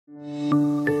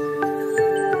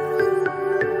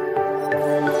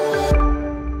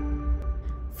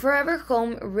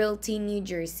Home Realty New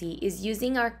Jersey is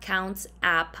using our Counts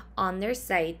app on their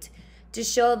site to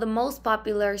show the most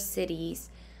popular cities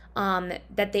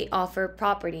that they offer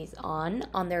properties on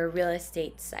their real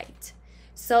estate site.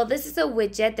 So this is a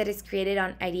widget that is created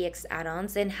on IDX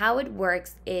add-ons, and how it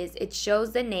works is it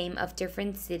shows the name of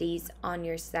different cities on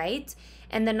your site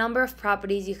and the number of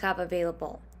properties you have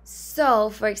available. So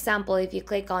for example, if you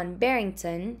click on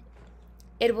Barrington,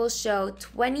 it will show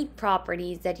 20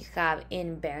 properties that you have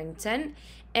in Barrington,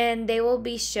 and they will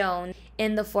be shown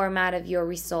in the format of your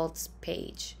results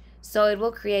page. So it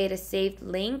will create a saved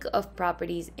link of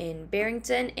properties in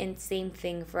Barrington, and same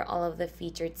thing for all of the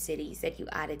featured cities that you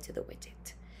added to the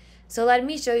widget. So let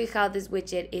me show you how this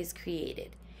widget is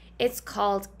created. It's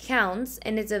called Counts,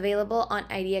 and it's available on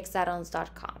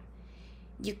idxaddons.com.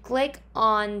 You click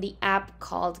on the app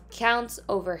called Counts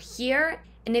over here,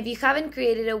 and if you haven't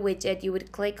created a widget, you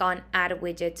would click on Add a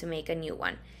Widget to make a new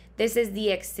one. This is the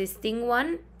existing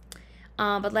one.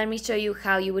 But let me show you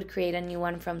how you would create a new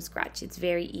one from scratch. It's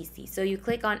very easy. So you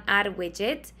click on Add a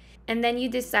Widget, and then you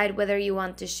decide whether you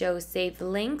want to show saved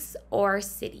links or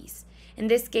cities. In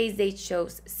this case, they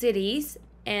chose cities,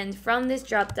 and from this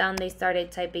dropdown, they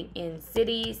started typing in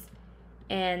cities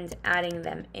and adding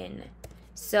them in.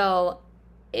 So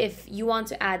if you want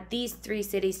to add these 3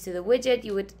 cities to the widget,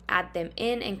 you would add them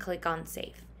in and click on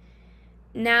Save.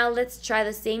 Now let's try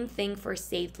the same thing for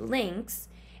saved links.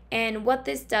 And what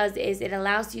this does is it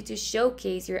allows you to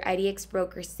showcase your IDX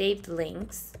Broker saved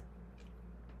links,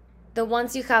 the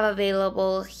ones you have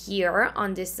available here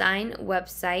on Design,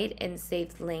 Website, and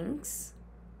Saved Links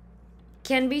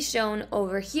can be shown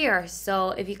over here.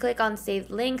 So if you click on Saved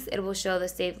Links, it will show the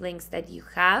saved links that you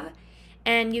have,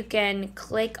 and you can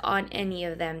click on any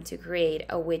of them to create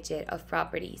a widget of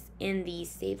properties in these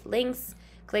saved links.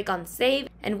 Click on Save,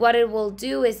 and what it will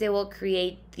do is it will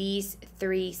create these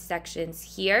 3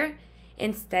 sections here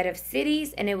instead of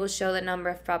cities, and it will show the number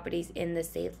of properties in the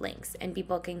saved links, and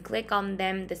people can click on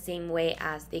them the same way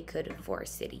as they could for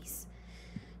cities.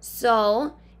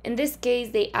 So in this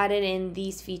case, they added in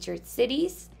these featured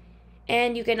cities,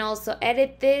 and you can also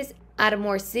edit this, add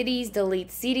more cities, delete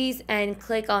cities, and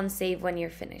click on Save when you're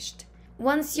finished.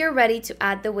 Once you're ready to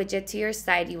add the widget to your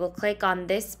site, you will click on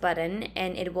this button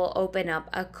and it will open up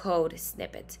a code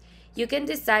snippet. You can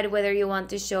decide whether you want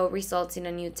to show results in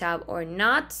a new tab or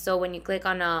not. So when you click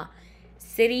on a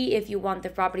city, if you want the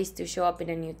properties to show up in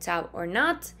a new tab or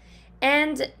not,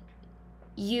 and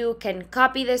you can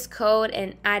copy this code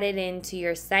and add it into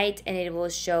your site, and it will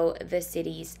show the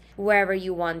cities wherever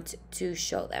you want to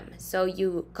show them. So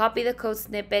you copy the code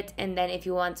snippet, and then if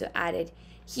you want to add it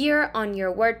here on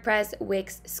your WordPress,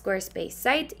 Wix, Squarespace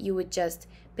site, you would just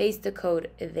paste the code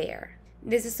there.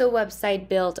 This is a website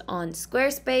built on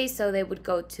Squarespace, so they would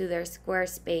go to their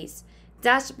Squarespace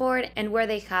dashboard, and where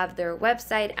they have their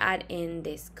website, add in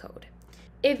this code.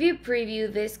 If you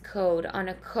preview this code on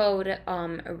a code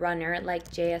runner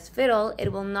like JS Fiddle,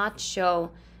 it will not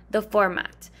show the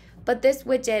format. But this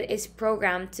widget is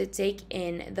programmed to take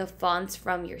in the fonts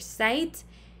from your site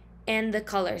and the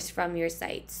colors from your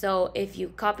site. So if you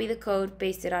copy the code,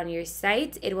 paste it on your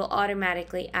site, it will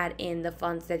automatically add in the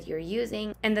fonts that you're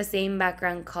using and the same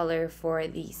background color for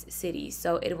these cities.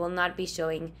 So it will not be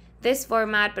showing this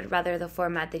format, but rather the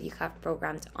format that you have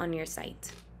programmed on your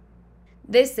site.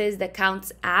 This is the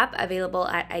Counts app, available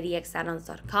at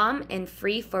idxaddons.com and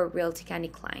free for Realty County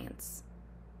clients.